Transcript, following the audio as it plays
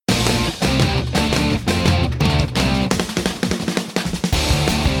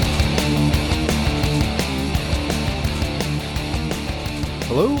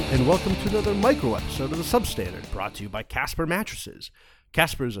and welcome to another micro episode of the Substandard, brought to you by Casper Mattresses.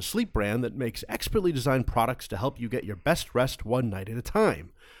 Casper is a sleep brand that makes expertly designed products to help you get your best rest one night at a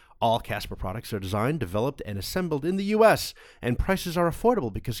time. All Casper products are designed, developed, and assembled in the U.S., and prices are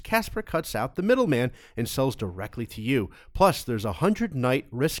affordable because Casper cuts out the middleman and sells directly to you. Plus, there's a 100-night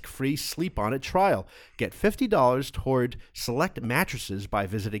risk-free sleep-on-it trial. Get $50 toward select mattresses by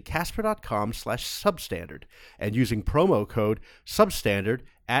visiting casper.com/substandard and using promo code substandard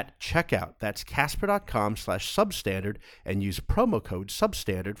at checkout. That's casper.com/substandard and use promo code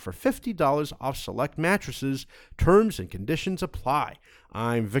substandard for $50 off select mattresses. Terms and conditions apply.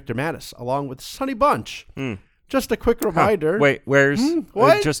 I'm Victor Mattis, along with Sonny Bunch. Just a quick reminder. Wait, where's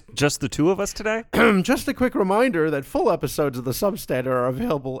what? Just the two of us today? Just a quick reminder that full episodes of the Substandard are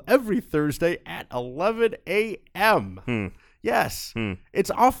available every Thursday at 11 a.m. Yes.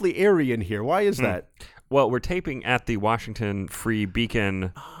 It's awfully airy in here. Why is that? Well, we're taping at the Washington Free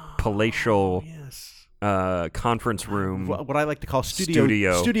Beacon palatial conference room. What I like to call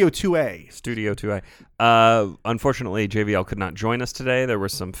Studio 2A. Studio 2A. Unfortunately, JVL could not join us today. There were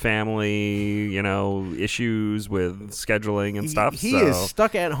some family, issues with scheduling and stuff. He is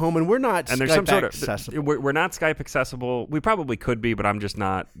stuck at home, and we're not Skype accessible. We're not Skype accessible. We probably could be, but I'm just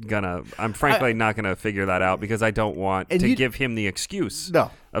not gonna. I'm frankly not gonna figure that out because I don't want to give him the excuse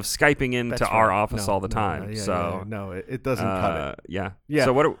of Skyping into our office all the time. It doesn't cut it. Yeah.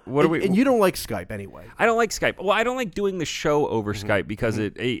 So what are we? And you don't like Skype anyway. I don't like Skype. Well, I don't like doing the show over Skype because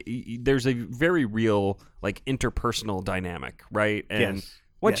there's a very real interpersonal dynamic, right? And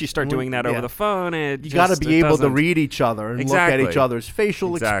once you start doing that over the phone, you got to be able to read each other and look at each other's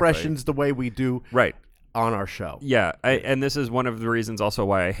facial expressions the way we do on our show. Yeah, and this is one of the reasons also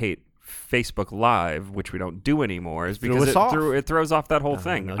why I hate Facebook Live, which we don't do anymore, is because it throws off that whole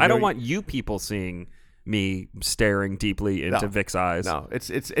thing. I don't want you people seeing me staring deeply into Vic's eyes. No, it's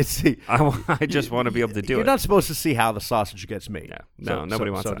I just want to be able to do it. You're not supposed to see how the sausage gets made. Yeah. No,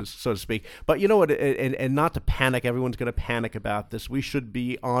 nobody wants that. So to speak. But you know what, and not to panic, everyone's going to panic about this. We should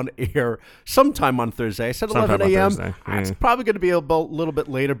be on air sometime on Thursday. I said 11 a.m. It's probably going to be a little bit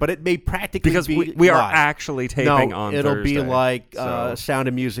later, but it may practically because be we are live. Actually taping on it'll Thursday. Be like Sound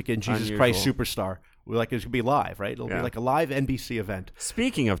of Music and Jesus Unusual. Christ Superstar. Like it's going to be live, right? It'll be like a live NBC event.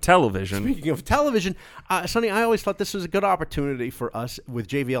 Speaking of television, Sonny, I always thought this was a good opportunity for us, with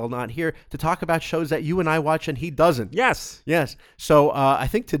JVL not here, to talk about shows that you and I watch and he doesn't. Yes. So I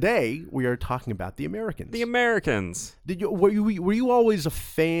think today we are talking about The Americans. The Americans. Were you always a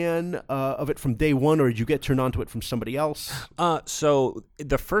fan of it from day one, or did you get turned on to it from somebody else? So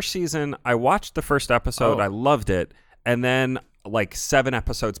the first season, I watched the first episode. I loved it, and then 7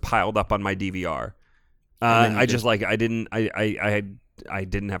 episodes piled up on my DVR. I didn't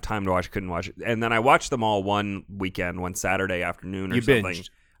have time to watch, couldn't watch it. And then I watched them all one Saturday afternoon or something.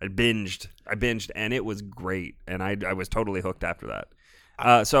 Binged. I binged, and it was great. And I was totally hooked after that.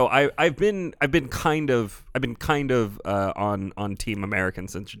 So I've been kind of on Team American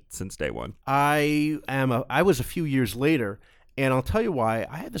since day one. I was a few years later, and I'll tell you why.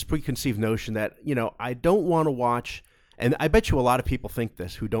 I had this preconceived notion that I don't want to watch. And I bet you a lot of people think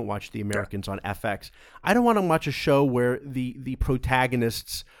this who don't watch The Americans on FX. I don't want to watch a show where the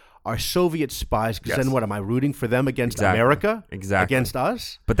protagonists are Soviet spies, because then what, am I rooting for them against America? Exactly. Against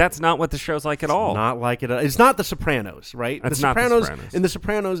us? But that's not what the show's like at all. Not like it. It's not The Sopranos, right? That's not The Sopranos. In The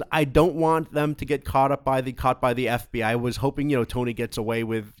Sopranos, I don't want them to get caught by the FBI. I was hoping, Tony gets away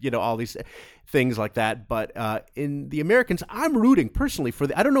with, all these things like that. But in The Americans, I'm rooting personally for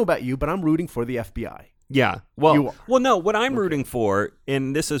I don't know about you, but I'm rooting for the FBI. Yeah. Well, no, what I'm rooting for,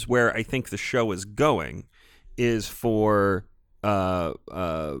 and this is where I think the show is going, is for the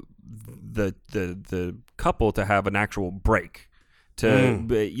couple to have an actual break. From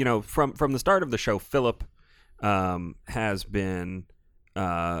the start of the show, Philip has been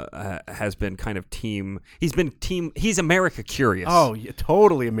kind of team. He's America curious. Oh, yeah,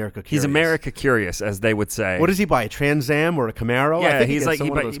 totally America curious. He's America curious, as they would say. What does he buy? A Trans Am or a Camaro? Yeah, he's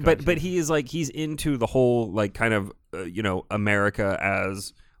into the whole kind of America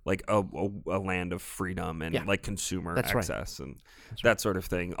as a land of freedom and consumer access and that sort of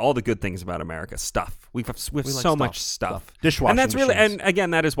thing. All the good things about America. Stuff. We have so much stuff. Dishwashing and that's machines. And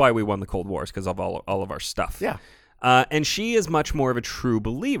again, that is why we won the Cold Wars, because of all of our stuff. Yeah. And she is much more of a true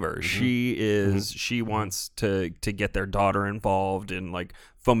believer. Mm-hmm. She wants to get their daughter involved in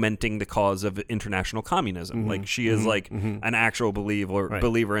fomenting the cause of international communism. Mm-hmm. She is an actual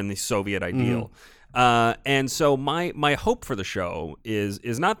believer in the Soviet ideal. And so my hope for the show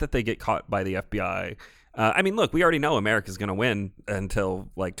is not that they get caught by the FBI. Look, we already know America's going to win until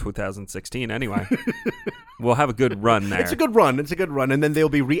 2016 anyway. We'll have a good run there. It's a good run. And then they'll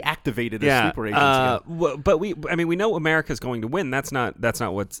be reactivated as sleeper agents again. But we know America's going to win. That's not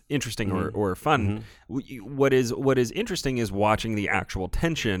what's interesting or fun. What is interesting is watching the actual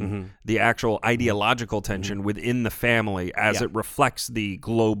tension, the actual ideological tension within the family as it reflects the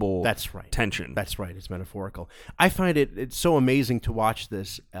global tension. That's right. It's metaphorical. I find it's so amazing to watch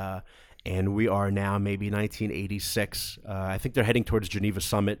this. And we are now maybe 1986. I think they're heading towards Geneva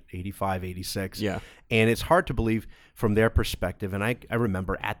Summit, 85, 86. Yeah. And it's hard to believe from their perspective. And I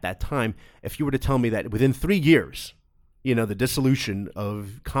remember at that time, if you were to tell me that within 3 years, the dissolution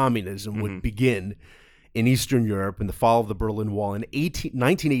of communism would begin in Eastern Europe in the fall of the Berlin Wall in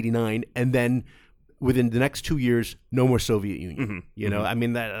 1989, and then within the next 2 years, no more Soviet Union. I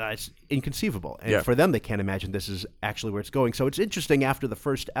mean, that's inconceivable. And for them, they can't imagine this is actually where it's going. So it's interesting after the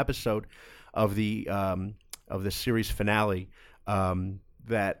first episode of the series finale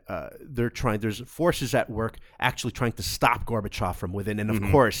that there's forces at work actually trying to stop Gorbachev from within. And of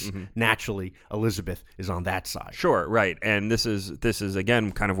course, naturally, Elizabeth is on that side. Sure, right. And this is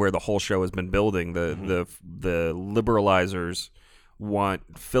again kind of where the whole show has been building. The liberalizers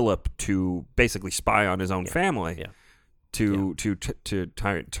want Philip to basically spy on his own family to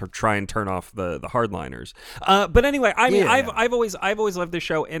try and turn off the hardliners. But anyway, I mean, I've always loved this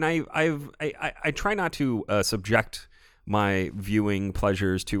show, and I try not to subject my viewing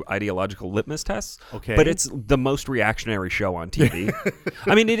pleasures to ideological litmus tests. Okay. But it's the most reactionary show on TV.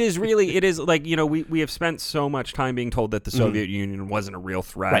 I mean, it is like, we have spent so much time being told that the Soviet Union wasn't a real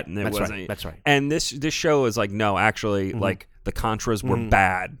threat. Right. And it That's wasn't. right. That's right. And this show is like, no, actually, like the Contras were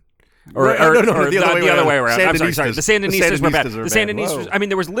bad. The other way around. I'm sorry. The Sandinistas were bad. The Sandinistas. Whoa. I mean,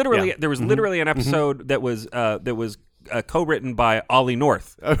 there was literally an episode that was co-written by Ollie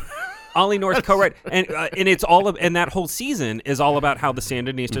North. Ollie North co-wrote, and it's and that whole season is all about how the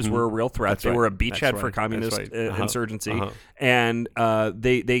Sandinistas were a real threat. They were a beachhead for communist insurgency, and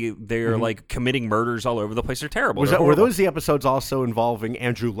they're like committing murders all over the place. They're terrible. Were those the episodes also involving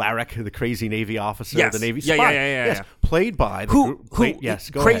Andrew Larrick, the crazy Navy officer, the Navy spy? Yes, played by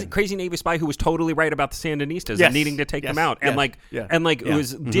crazy Navy spy who was totally right about the Sandinistas and needing to take them out, and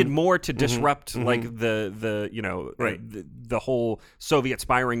did more to disrupt like the whole Soviet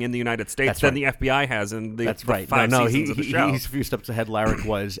spying in the United States than the FBI has in the 5 seasons of the show. He's a few steps ahead, Larrick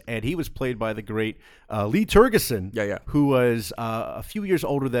was, and he was played by the great Lee Tergesen, who was a few years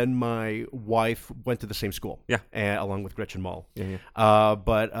older than my wife, went to the same school, along with Gretchen Mol.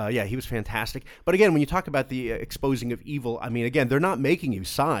 But he was fantastic. But again, when you talk about the exposing of evil, I mean, again, they're not making you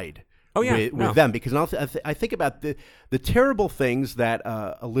side with them, because I think about the terrible things that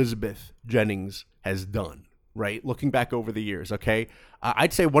Elizabeth Jennings has done. Right, looking back over the years, okay,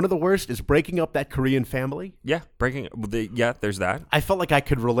 I'd say one of the worst is breaking up that Korean family. There's that. I felt like I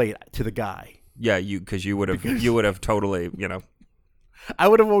could relate to the guy. Yeah, because you would have totally, I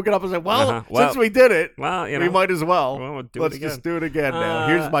would have woken up and said, well, since we did it, we might as well. Let's just do it again now.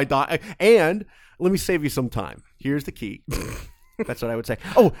 Here's my and let me save you some time. Here's the key. That's what I would say.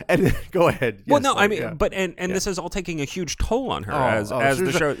 Oh, and go ahead. Well, no, I mean, but this is all taking a huge toll on her as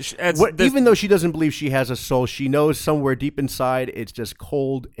the show. Even though she doesn't believe she has a soul, she knows somewhere deep inside it's just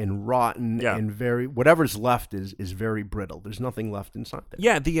cold and rotten and very whatever's left is very brittle. There's nothing left inside there.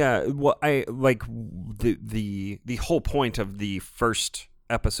 Yeah, I like the whole point of the first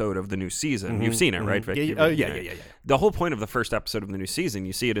episode of the new season. You've seen it, right, Vic? Yeah. The whole point of the first episode of the new season,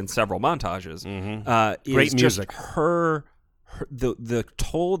 you see it in several montages. Great music. Just her. The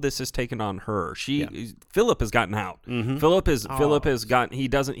toll this has taken on her. Philip has gotten out. Philip has gotten.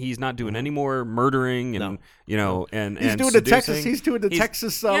 He's not doing any more murdering and and he's doing the Texas. He's doing the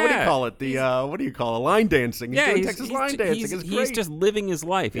Texas. What do you call it? What do you call it? Line dancing. He's doing Texas line dancing. It's great. He's just living his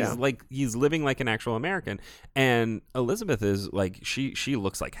life. He's living like an actual American. And Elizabeth is like she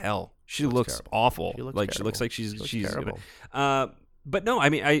looks like hell. She looks awful. She looks like she's terrible. But no, I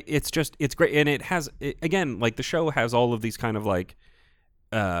mean, it's great, and it has again, like the show has all of these kind of like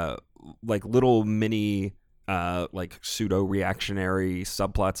little mini like pseudo reactionary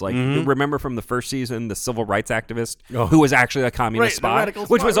subplots. Like remember from the first season, the civil rights activist who was actually a communist spy,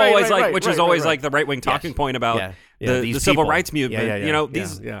 which was always like the right wing talking point about the civil rights movement.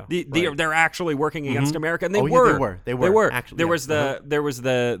 They're actually working against America, and they were. Actually, there was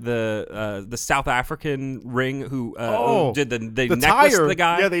the South African ring who did the necklace the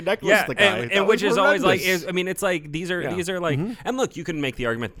guy. Yeah, they necklaced the guy, and which is always like I mean, it's like these are like, and look, you can make the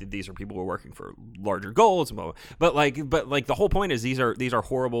argument that these are people who are working for larger goals, but the whole point is these are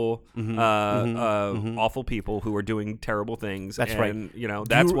horrible, awful people who are doing terrible things. That's and, right.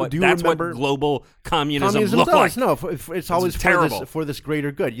 That's what global communism looks like. No, no. It's always terrible. For this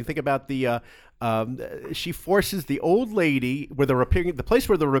greater good. You think about the she forces the old lady where they're repairing the place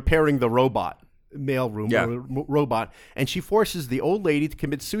where they're repairing the robot. Robot, and she forces the old lady to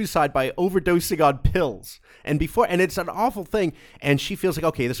commit suicide by overdosing on pills. And it's an awful thing. And she feels like,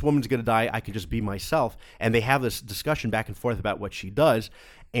 okay, this woman's going to die. I can just be myself. And they have this discussion back and forth about what she does.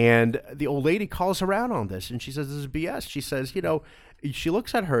 And the old lady calls her out on this, and she says, "This is BS." She says, she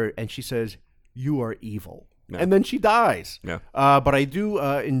looks at her and she says, "You are evil," and then she dies. But I do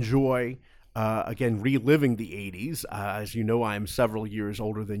enjoy. Again, reliving the 80s. As you know, I am several years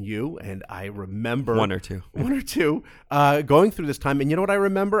older than you, and I remember... One or two, going through this time. And you know what I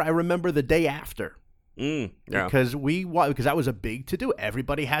remember? I remember the day after. Because that was a big to-do.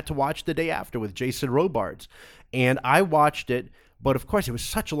 Everybody had to watch the day after with Jason Robards. And I watched it, but of course it was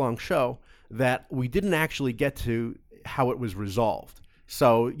such a long show that we didn't actually get to how it was resolved.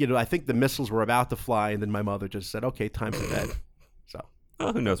 So, I think the missiles were about to fly, and then my mother just said, "Okay, time for bed." So...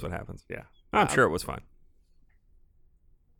 who knows what happens? Yeah. I'm sure it was fine.